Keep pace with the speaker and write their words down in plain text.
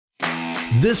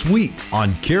This week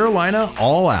on Carolina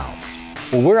All Out.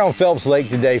 Well, we're on Phelps Lake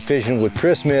today fishing with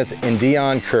Chris Smith and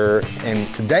Deon Kerr,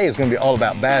 and today is going to be all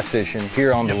about bass fishing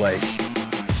here on the lake.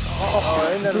 Oh,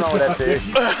 ain't nothing wrong with that fish.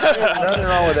 Ain't nothing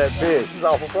wrong with that fish. It's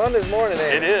awful fun this morning,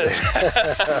 ain't it? It is.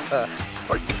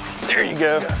 There you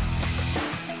go.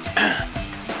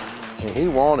 And he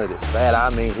wanted it bad. I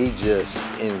mean, he just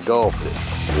engulfed it.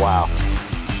 Wow.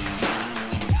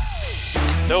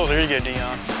 Oh, there you go,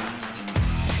 Deon.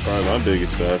 Probably my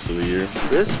biggest bass of the year.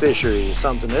 This fishery is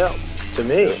something else to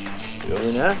me. Yep.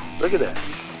 You know? Look at that.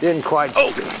 Didn't quite.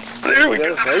 Oh, there we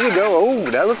go. There you go. Oh,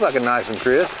 that looks like a nice one,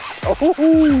 Chris. Oh,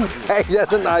 hey,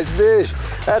 that's a nice fish.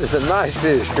 That is a nice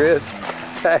fish, Chris.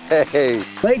 Hey.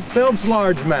 Lake Phelps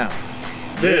largemouth.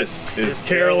 This is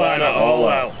Carolina All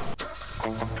Out.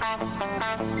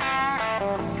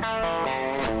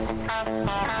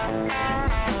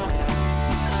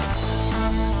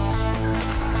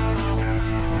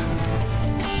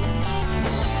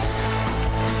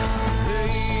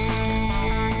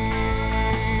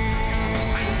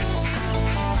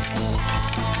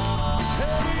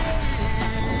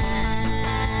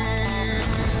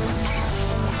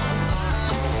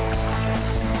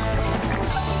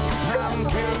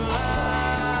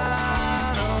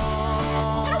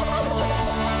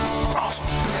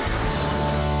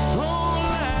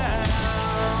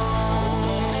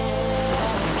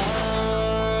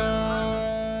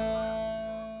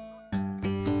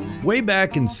 Way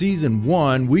back in season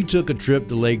 1, we took a trip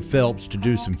to Lake Phelps to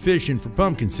do some fishing for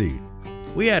pumpkin seed.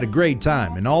 We had a great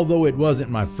time, and although it wasn't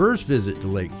my first visit to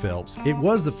Lake Phelps, it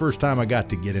was the first time I got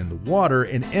to get in the water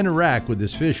and interact with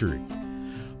this fishery.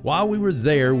 While we were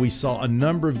there, we saw a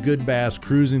number of good bass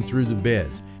cruising through the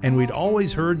beds, and we'd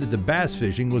always heard that the bass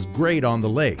fishing was great on the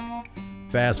lake.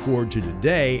 Fast forward to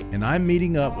today, and I'm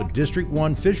meeting up with District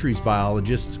 1 Fisheries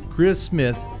Biologists Chris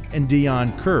Smith and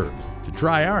Deon Kerr to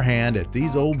try our hand at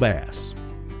these old bass.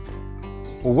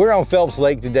 Well, we're on Phelps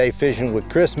Lake today fishing with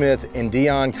Chris Smith and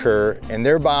Deon Kerr, and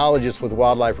they're biologists with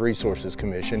Wildlife Resources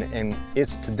Commission, and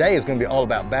today is going to be all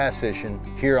about bass fishing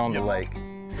here on the lake.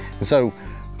 And so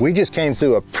we just came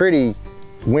through a pretty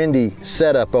windy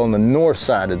setup on the north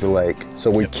side of the lake. So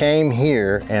we came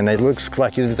here, and it looks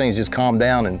like everything's just calmed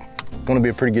down and going to be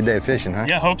a pretty good day of fishing, huh?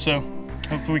 Yeah, I hope so.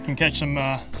 Hopefully we can catch some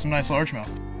nice largemouth.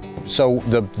 So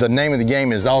the name of the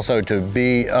game is also to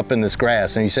be up in this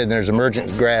grass, and you said there's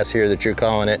emergent grass here that you're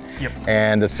calling it. Yep.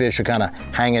 And the fish are kind of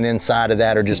hanging inside of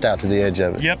that or just out to the edge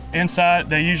of it. Yep, inside.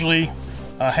 They usually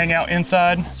hang out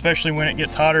inside, especially when it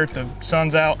gets hotter, the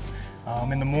sun's out.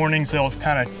 In the mornings, they'll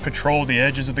kind of patrol the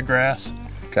edges of the grass.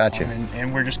 Gotcha.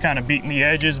 And we're just kind of beating the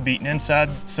edges, beating inside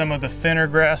some of the thinner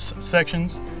grass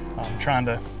sections, trying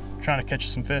to catch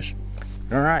some fish.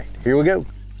 All right, here we go.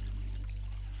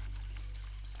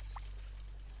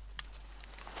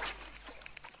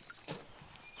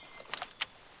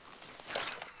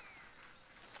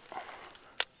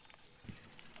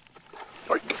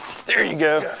 There you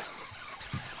go.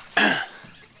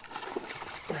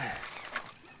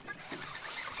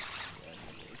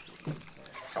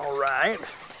 All right,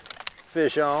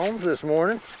 fish on this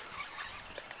morning.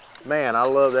 Man, I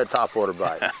love that topwater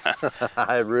bite.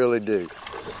 I really do.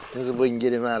 This is if we can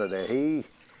get him out of there. He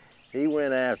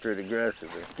went after it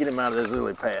aggressively. Get him out of those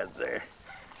lily pads there.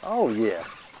 Oh yeah.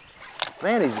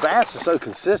 Man, these bass are so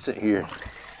consistent here.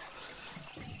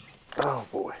 Oh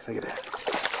boy, look at that.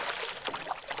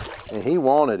 And he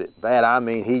wanted it bad. I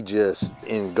mean, he just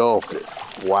engulfed it.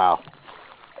 Wow.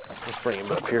 Let's bring him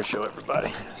up here, show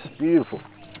everybody. It's beautiful.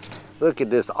 Look at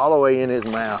this, all the way in his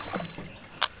mouth.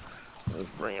 Let's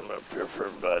bring him up here for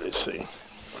everybody to see.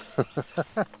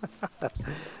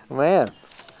 Man,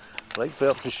 Lake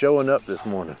Phelps is showing up this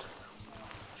morning.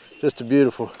 Just a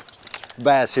beautiful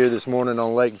bass here this morning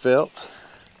on Lake Phelps.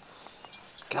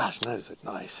 Gosh, those look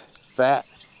nice. Fat,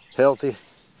 healthy.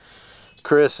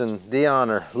 Chris and Deon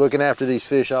are looking after these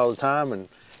fish all the time and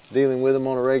dealing with them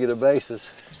on a regular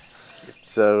basis.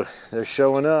 So they're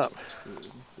showing up.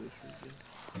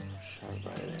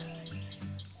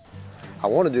 I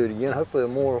want to do it again. Hopefully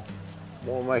more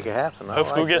will make it happen.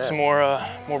 Hopefully we'll get some more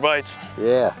bites.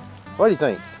 Yeah. What do you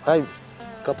think? Hey, a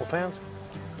couple pounds?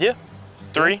 Yeah,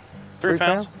 three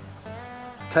pounds.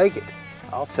 Take it.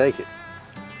 I'll take it.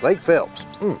 Lake Phelps.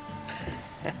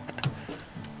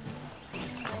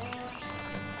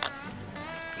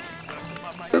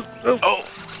 Oh,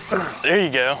 there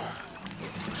you go.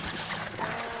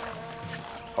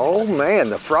 Oh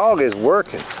man, the frog is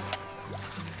working.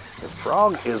 The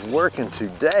frog is working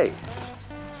today.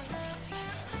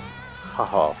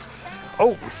 Oh,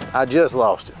 I just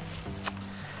lost it.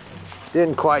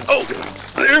 Didn't quite. Oh,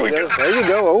 there we go. There you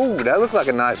go. Oh, that looks like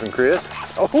a nice one, Chris.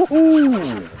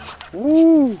 Oh,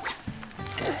 woo.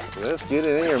 Let's get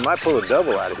it in here. Might pull a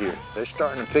double out of here. They're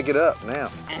starting to pick it up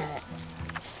now.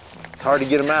 It's hard to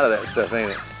get them out of that stuff, ain't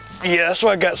it? Yeah, that's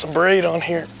why I got some braid on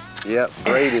here. Yep,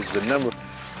 braid is the number.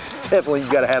 It's definitely,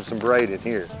 you gotta have some braid in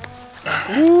here.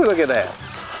 Woo, look at that.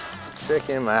 Check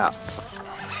him out.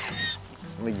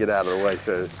 Let me get out of the way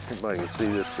so everybody can see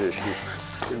this fish here.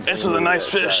 This is a nice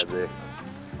fish.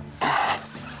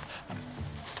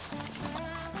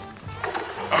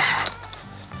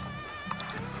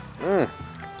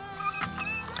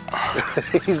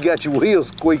 He's got your wheels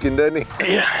squeaking, doesn't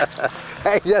he? Yeah.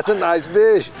 Hey, that's a nice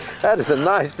fish. That is a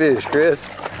nice fish, Chris.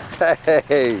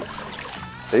 Hey,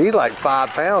 he's like 5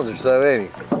 pounds or so,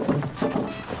 ain't he?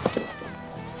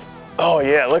 Oh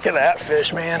yeah, look at that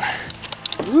fish, man.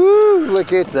 Woo,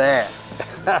 look at that.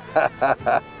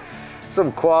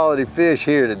 Some quality fish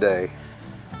here today.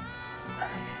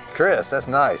 Chris, that's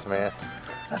nice, man.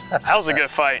 That was a good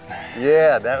fight.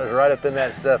 Yeah, that was right up in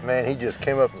that stuff, man. He just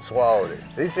came up and swallowed it.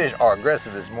 These fish are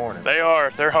aggressive this morning. They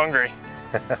are, they're hungry.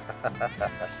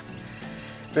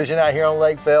 Fishing out here on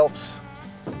Lake Phelps.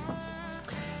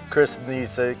 Chris and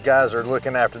these guys are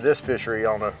looking after this fishery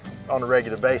on a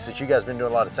regular basis. You guys been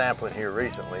doing a lot of sampling here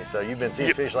recently, so you've been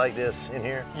seeing fish like this in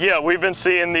here? Yeah, we've been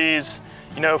seeing these,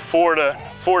 you know, 4 to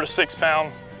 6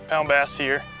 pound bass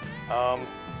here.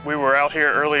 We were out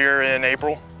here earlier in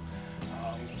April,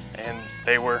 and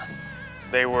they were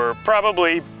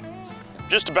probably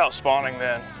just about spawning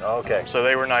then. Okay. So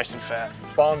they were nice and fat.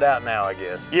 Spawned out now, I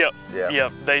guess. Yep. Yeah.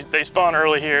 Yep. They spawn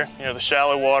early here. You know, the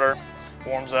shallow water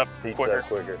warms up Heats quicker. up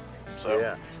quicker. So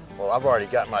yeah. Well, I've already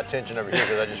got my attention over here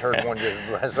because I just heard one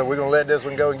just, so we're gonna let this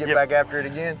one go and get back after it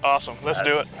again? Awesome, let's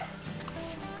do it.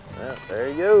 Yeah, there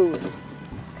he goes.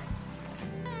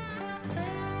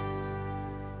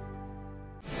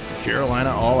 Carolina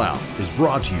All Out is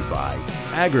brought to you by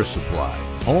Agri-Supply,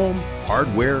 Home,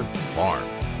 Hardware, Farm.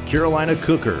 Carolina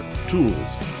Cooker,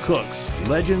 Tools, Cooks,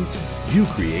 Legends, you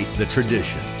create the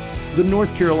tradition. The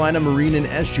North Carolina Marine and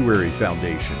Estuary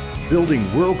Foundation,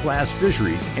 building world-class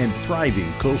fisheries and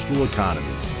thriving coastal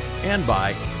economies. And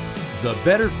by the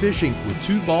Better Fishing with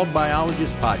Two Bald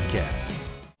Biologists podcast.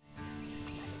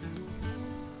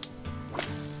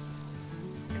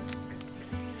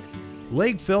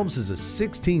 Lake Phelps is a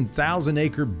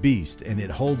 16,000-acre beast, and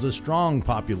it holds a strong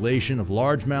population of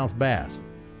largemouth bass.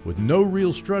 With no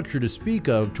real structure to speak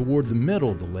of toward the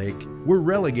middle of the lake, we're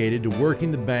relegated to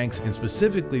working the banks and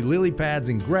specifically lily pads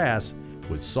and grass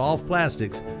with soft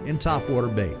plastics and topwater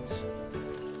baits.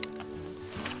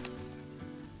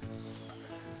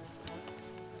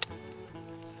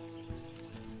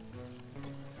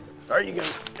 There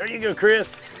you go,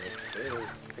 Chris.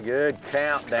 Good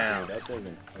countdown.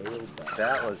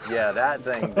 That was, yeah, that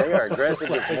thing, they are aggressive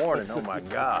this morning. Oh my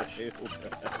gosh.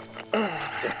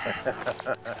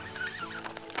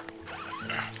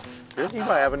 Chris, you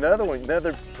might have another one,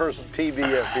 another person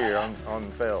PB up here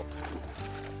on Phelps.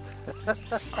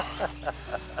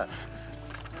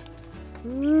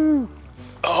 Woo.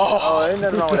 Oh, ain't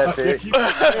nothing wrong with that fish.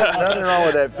 There's nothing wrong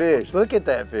with that fish. Look at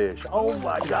that fish. Oh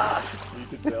my gosh. You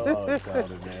can tell how it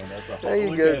sounded, man. That's a There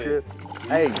you go, Chris.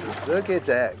 Hey, look at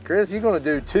that. Chris, you're gonna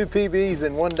do 2 PBs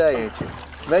in one day, ain't you?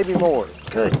 Maybe more.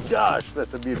 Good gosh,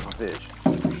 that's a beautiful fish.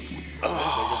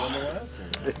 Oh.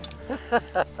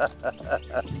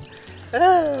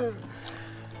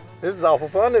 This is awful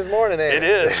fun this morning, ain't it?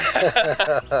 It is.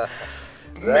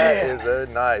 That is a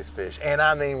nice fish. And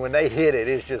I mean, when they hit it,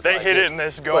 it's just They like hit it and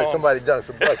it's like gone. somebody dunked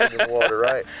some bucket in the water,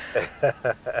 right?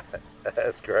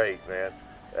 That's great, man.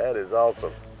 That is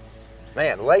awesome.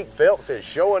 Man, Lake Phelps is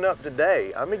showing up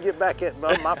today. I'm gonna get back at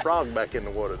my frog back in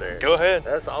the water there. Go ahead.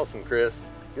 That's awesome, Chris.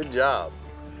 Good job.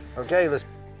 Okay, let's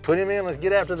put him in. Let's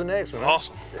get after the next one.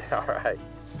 Awesome. All right.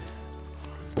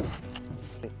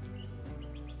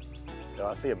 Oh,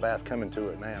 I see a bass coming to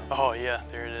it now. Oh yeah,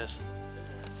 there it is.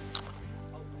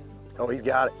 Oh, he's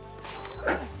got it.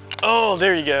 Oh,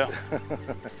 there you go.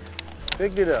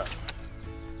 Picked it up.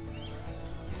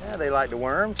 Yeah, they like the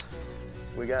worms.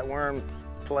 We got worm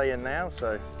playing now,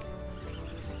 so.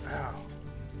 Oh,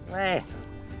 man.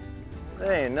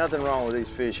 There ain't nothing wrong with these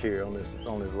fish here on this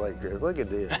lake, Chris. Look at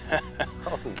this.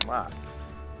 Oh my.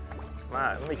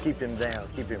 Let me keep him down,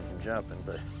 keep him from jumping,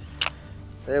 but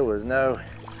there was no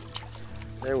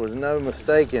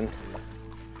mistaking.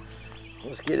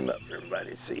 Let's get him up for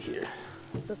everybody to see here.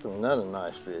 Just another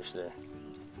nice fish there.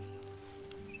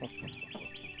 There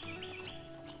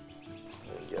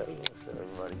you go. Let's let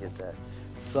everybody get that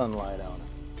sunlight on it.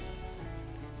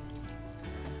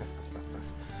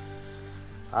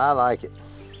 I like it.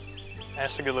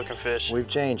 That's a good looking fish. We've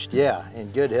changed, yeah,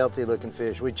 and good, healthy looking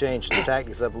fish. We changed the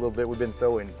tactics up a little bit. We've been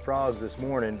throwing frogs this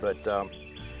morning, but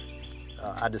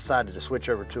I decided to switch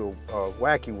over to a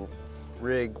wacky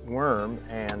rig worm,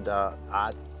 and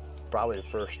probably the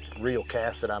first real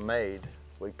cast that I made,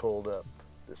 we pulled up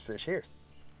this fish here.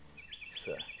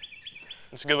 So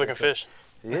It's a good looking fish.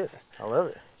 he is. I love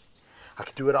it. I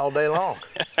could do it all day long.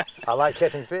 I like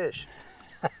catching fish.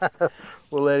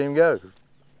 We'll let him go.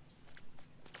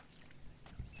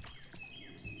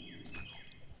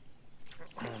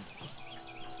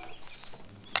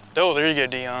 Oh, there you go,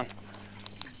 Deon.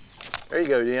 There you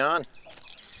go, Deon.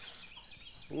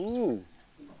 Ooh.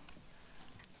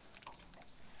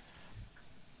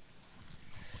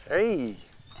 Hey,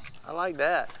 I like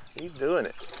that. He's doing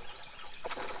it.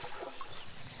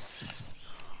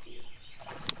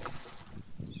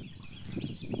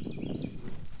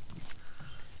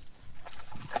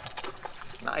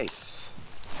 Nice.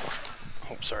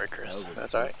 Oh, sorry, Chris.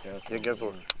 That's all right. Yeah, go for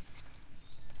it.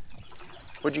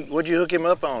 What'd you hook him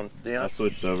up on, Deon? I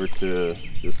switched over to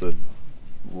just a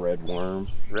red worm.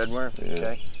 Red worm? Yeah.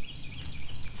 Okay.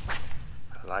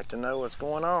 I'd like to know what's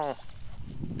going on.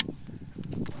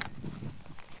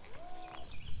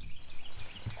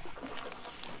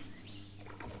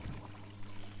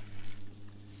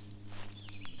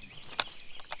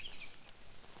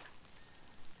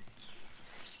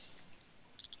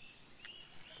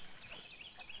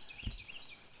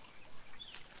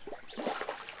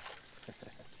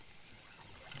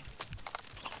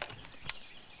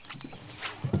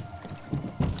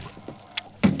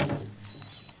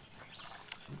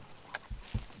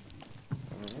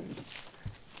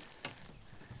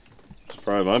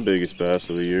 Probably my biggest bass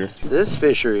of the year. This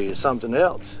fishery is something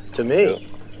else to me. Yep.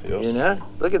 Yep. You know,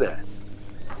 look at that.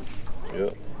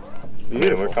 Yep. Beautiful.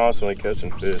 Yeah, we're constantly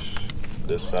catching fish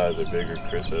this size or bigger.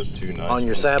 Chris has 2 nice On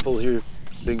your ones. samples, your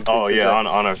big. Oh big yeah, fish.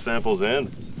 on our samples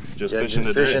and just Yeah, fishing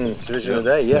just today. fishing Yep.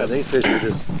 today. Yeah, Yep. these fish are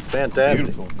just fantastic.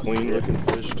 Beautiful, clean looking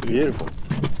fish too. Beautiful.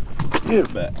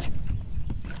 Beautiful.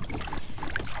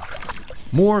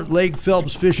 More Lake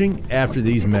Phelps fishing after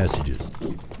these messages.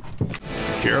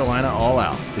 Carolina All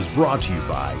Out is brought to you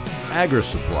by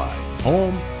Agri-Supply,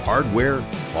 Home, Hardware,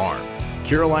 Farm.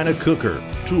 Carolina Cooker,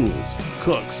 Tools,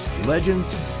 Cooks,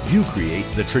 Legends, you create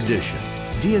the tradition.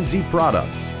 D&Z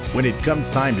Products, when it comes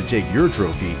time to take your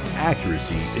trophy,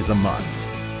 accuracy is a must.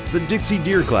 The Dixie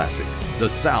Deer Classic, the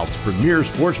South's premier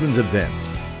sportsman's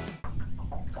event.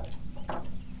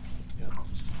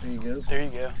 There you go. There you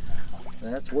go.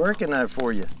 That's working out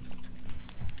for you.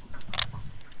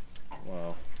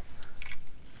 Wow.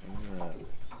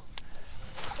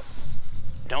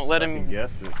 Don't let I him.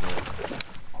 guessed it. But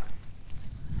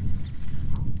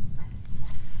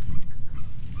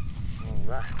All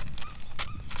right.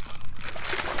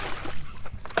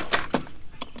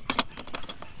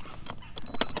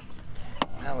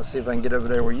 Now let's see if I can get over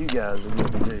there where you guys are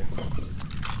going to.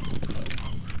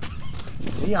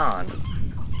 Deon,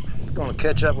 it's going to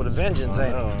catch up with a vengeance,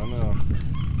 ain't it? I know.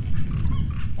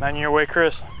 Not in your way,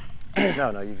 Chris.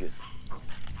 No, you're good.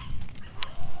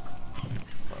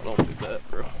 Don't do that,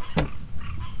 bro.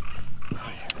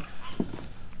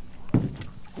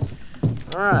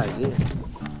 All right, yeah.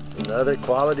 It's another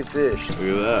quality fish. Look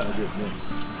at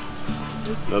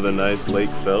that. Another nice Lake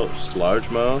Phelps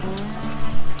largemouth.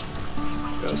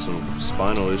 Got some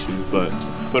spinal issues, but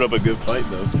put up a good fight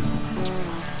though.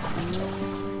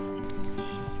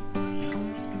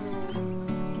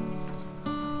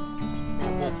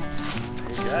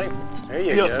 You got him. There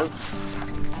you go.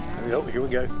 Oh, here we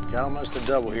go. Got almost a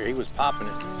double here. He was popping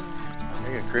it.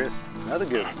 There you go, Chris. Another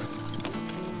good one.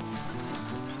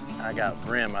 I got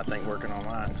Brim, I think, working on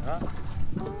mine. Huh?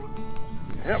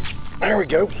 Yep. There we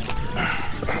go.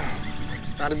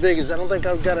 Not as big as, I don't think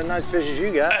I've got a nice fish as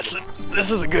you got.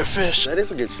 This is a good fish. That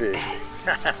is a good fish.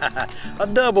 A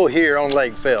double here on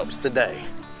Lake Phelps today.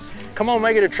 Come on,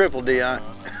 make it a triple, Deon.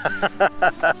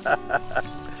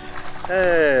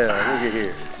 Yeah, look at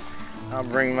here. I'll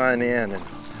bring mine in. And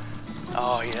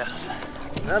Oh yes.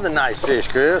 another nice fish,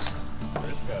 Chris.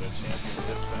 Chris got a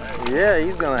championship bag. Yeah,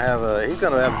 he's gonna have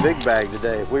a big bag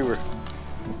today. If we were,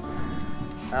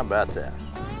 how about that?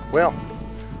 Well,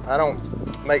 I don't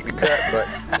make the cut,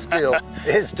 but still,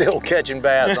 it's still catching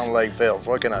bass on Lake Phelps.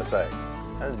 What can I say?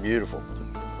 That's beautiful,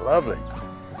 lovely.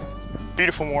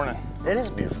 Beautiful morning. It is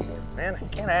a beautiful morning, man.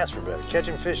 I can't ask for better.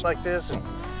 Catching fish like this, and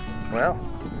well,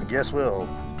 I guess we'll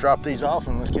drop these off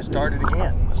and let's get started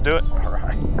again. Let's do it. All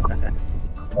right.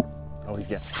 Oh, he's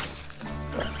got.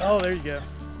 Oh, there you go.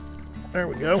 There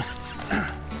we go.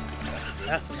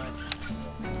 That's a nice.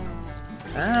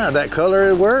 Ah, that color,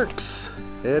 it works.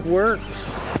 It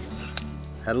works.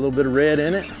 Had a little bit of red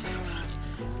in it.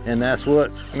 And that's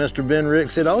what Mr. Ben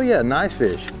Rick said, oh yeah, nice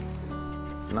fish.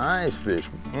 Nice fish.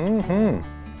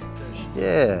 Mm-hmm.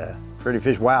 Yeah, pretty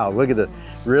fish. Wow, look at the,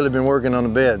 really been working on the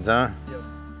beds, huh? Yep.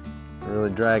 Really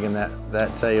dragging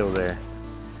that tail there.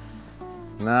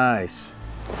 Nice.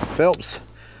 Phelps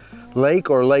Lake,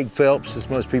 or Lake Phelps, as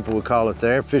most people would call it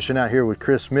there. Fishing out here with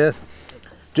Chris Smith,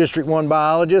 District 1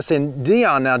 biologist, and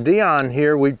Deon. Now Deon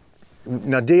here,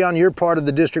 Deon, you're part of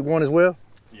the District 1 as well?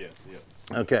 Yes,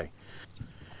 yeah. Okay.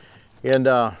 And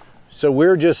so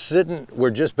we're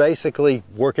just basically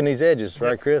working these edges,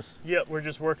 right, Chris? Yep, we're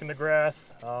just working the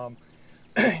grass.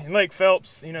 In Lake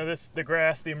Phelps, you know, the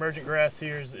grass, the emergent grass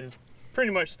here is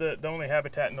pretty much the only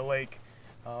habitat in the lake,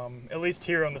 at least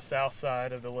here on the south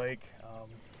side of the lake.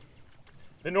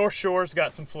 The north shore's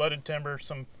got some flooded timber,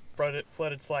 some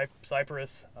flooded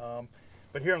cypress,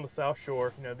 but here on the south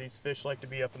shore, you know, these fish like to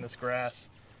be up in this grass,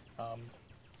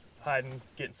 hiding,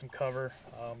 getting some cover,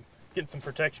 getting some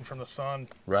protection from the sun,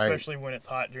 right. Especially when it's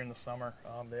hot during the summer.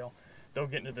 They'll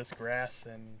get into this grass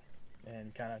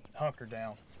and kind of hunker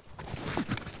down.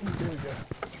 Here we go.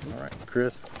 All right,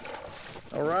 Chris.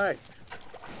 All right.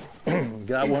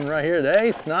 Got one right here.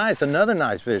 That's nice. Another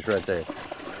nice fish right there.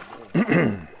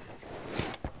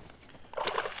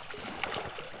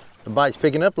 The bite's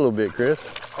picking up a little bit, Chris.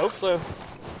 Hope so.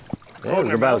 Yeah,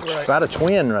 we're about a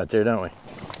twin right there, don't we?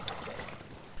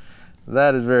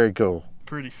 That is very cool.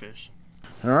 Pretty fish.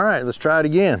 All right, let's try it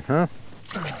again, huh?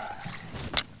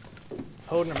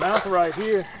 Holding her mouth right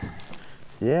here.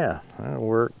 Yeah, that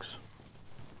works.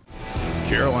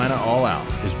 Carolina All Out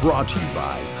is brought to you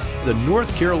by the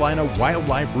North Carolina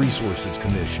Wildlife Resources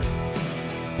Commission,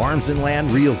 Farms and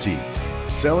Land Realty.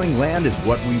 Selling land is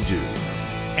what we do.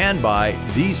 And by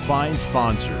these fine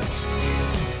sponsors.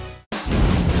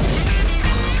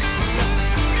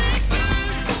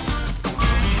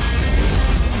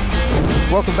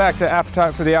 Welcome back to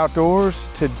Appetite for the Outdoors.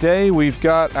 Today we've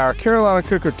got our Carolina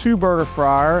Cooker 2-burner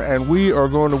fryer, and we are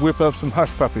going to whip up some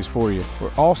hush puppies for you.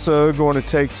 We're also going to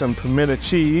take some pimento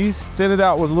cheese, thin it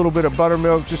out with a little bit of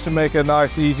buttermilk just to make a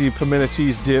nice easy pimento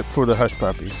cheese dip for the hush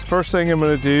puppies. First thing I'm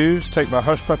going to do is take my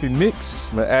hush puppy mix.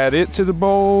 I'm going to add it to the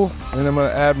bowl, and I'm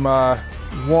going to add my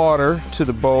water to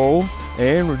the bowl,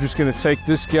 and we're just going to take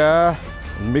this guy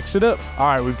and mix it up. All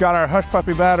right, we've got our hush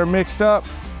puppy batter mixed up.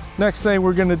 Next thing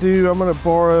we're gonna do, I'm gonna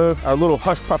borrow our little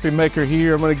hush puppy maker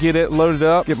here. I'm gonna get it loaded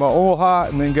up, get my oil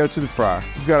hot, and then go to the fryer.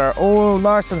 We've got our oil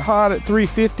nice and hot at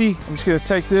 350. I'm just gonna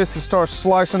take this and start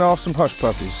slicing off some hush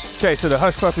puppies. Okay, so the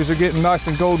hush puppies are getting nice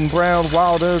and golden brown.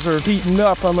 While those are heating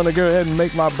up, I'm gonna go ahead and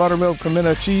make my buttermilk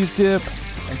pimento cheese dip.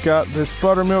 I've got this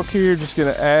buttermilk here, just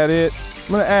gonna add it.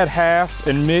 I'm gonna add half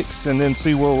and mix and then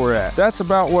see where we're at. That's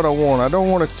about what I want. I don't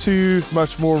want it too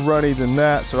much more runny than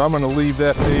that, so I'm gonna leave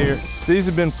that there. These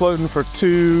have been floating for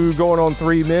 2, going on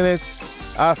 3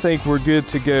 minutes. I think we're good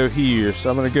to go here. So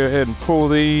I'm gonna go ahead and pull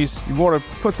these. You wanna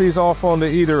put these off onto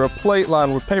either a plate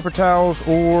lined with paper towels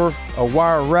or a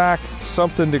wire rack,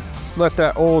 something to let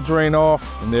that oil drain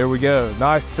off, and there we go.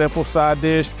 Nice, simple side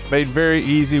dish, made very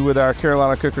easy with our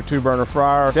Carolina Cooker 2-burner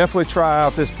fryer. Definitely try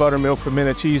out this buttermilk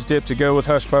pimento cheese dip to go with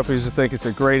hush puppies. I think it's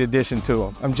a great addition to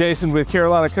them. I'm Jason with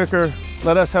Carolina Cooker.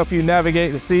 Let us help you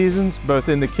navigate the seasons, both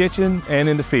in the kitchen and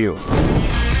in the field.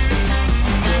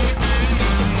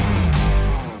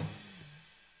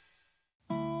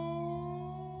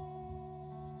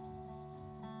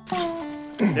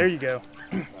 There you go.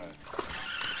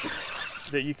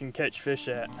 That you can catch fish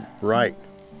at. Right.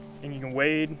 And you can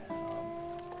wade.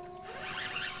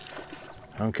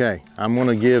 Okay, I'm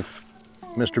gonna give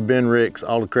Mr. Ben Ricks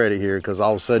all the credit here because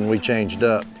all of a sudden we changed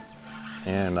up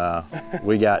and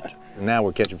now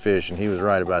we're catching fish, and he was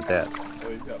right about that. Oh,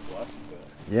 he's got flashes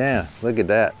there. Yeah, look at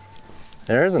that.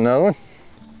 There's another one.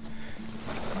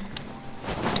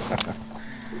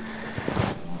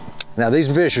 Now these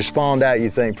fish are spawned out, you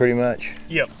think, pretty much?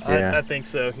 Yep, Yeah. I think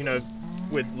so. You know,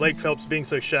 with Lake Phelps being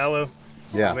so shallow,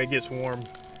 Yeah. it gets warm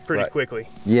pretty quickly.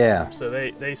 Yeah. So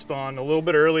they spawn a little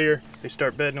bit earlier. They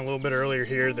start bedding a little bit earlier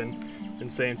here than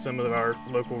say in some of our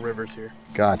local rivers here.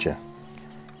 Gotcha.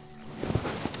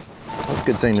 That's a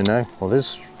good thing to know. Well,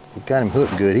 we got him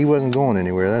hooked good. He wasn't going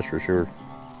anywhere, that's for sure.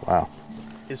 Wow.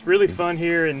 It's really fun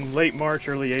here in late March,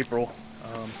 early April.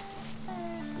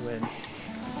 When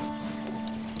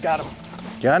got him.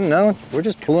 Got another one. We're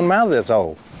just pulling him out of this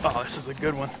hole. Oh, this is a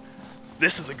good one.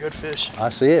 This is a good fish. I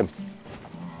see him.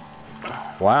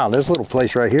 Wow, this little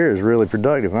place right here is really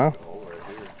productive, huh?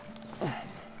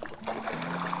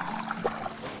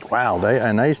 Wow,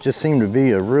 they just seem to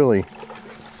be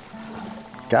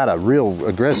got a real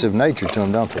aggressive nature to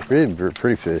them, don't they?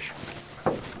 Pretty fish.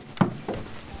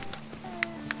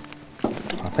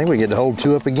 think we get to hold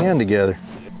two up again together.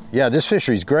 Yeah, this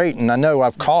fishery's great, and I know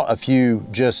I've caught a few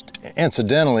just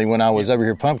incidentally when I was over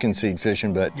here pumpkin seed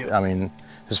fishing, but I mean,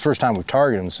 this is the first time we've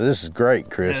targeted them, so this is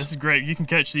great, Chris. Yeah, this is great. You can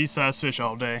catch these size fish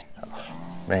all day.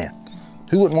 Man,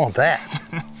 who wouldn't want that?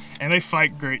 And they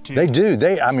fight great too. They do.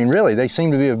 I mean, really, they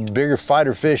seem to be a bigger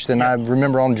fighter fish than I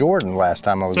remember on Jordan last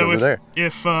time I was over there.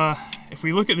 If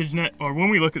we look at when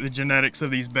we look at the genetics of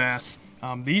these bass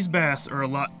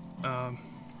are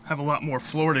have a lot more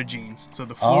Florida genes. So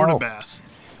the Florida bass.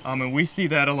 And we see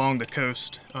that along the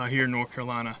coast here in North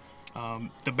Carolina.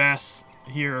 The bass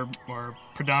here are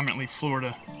predominantly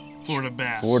Florida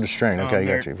bass. Florida strain, okay,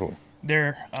 got you.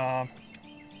 They're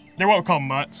what we call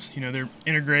mutts. You know, they're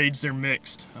intergrades, they're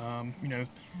mixed. You know,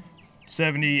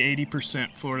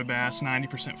 70–80% Florida bass,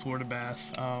 90% Florida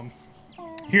bass.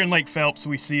 Here in Lake Phelps,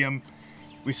 we see them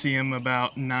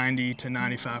about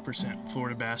 90–95%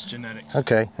 Florida bass genetics.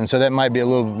 Okay, and so that might be a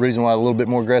little reason why a little bit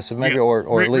more aggressive maybe,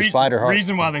 or at least fight harder.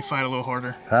 Reason why they fight a little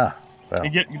harder. Ah, well. They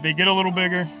get a little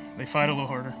bigger, they fight a little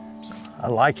harder. So. I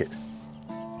like it.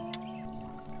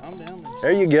 I'm down there.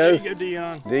 There you go. There you go,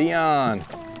 Deon.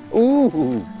 Deon.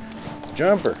 Ooh,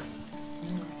 jumper.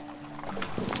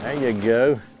 There you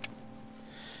go.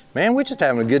 Man, we're just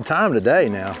having a good time today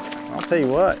now. I'll tell you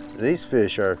what, these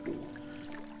fish are.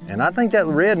 And I think that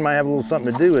red might have a little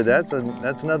something to do with it.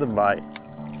 That's another bite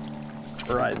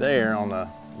right there on the,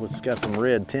 it's got some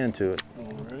red tint to it. All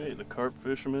right, the carp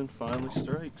fisherman finally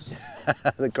strikes.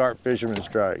 The carp fisherman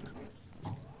strikes.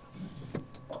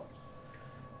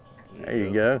 There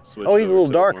you go. Oh, he's a little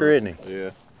darker, isn't he? Yeah.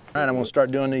 All right, I'm gonna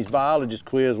start doing these biologist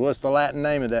quiz. What's the Latin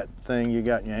name of that thing you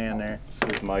got in your hand there?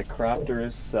 This is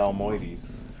Micropterus salmoides.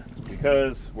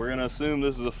 Because we're gonna assume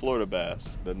this is a Florida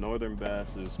bass. The northern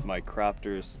bass is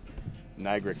Micropterus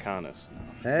nigricanus.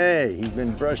 Hey, he's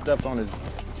been brushed up on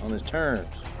his terms.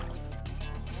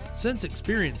 Since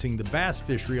experiencing the bass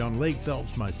fishery on Lake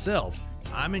Phelps myself,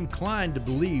 I'm inclined to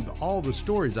believe all the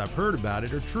stories I've heard about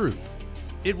it are true.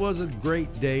 It was a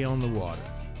great day on the water.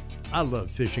 I love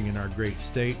fishing in our great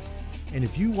state, and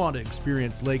if you want to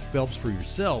experience Lake Phelps for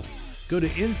yourself, go to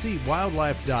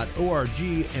ncwildlife.org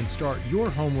and start your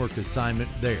homework assignment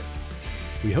there.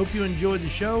 We hope you enjoyed the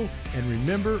show, and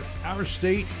remember, our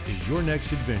state is your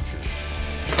next adventure.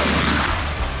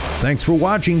 Thanks for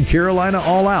watching Carolina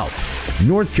All Out,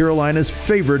 North Carolina's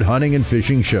favorite hunting and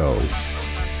fishing show.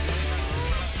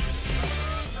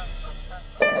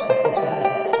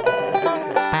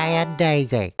 Bad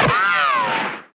Daisy.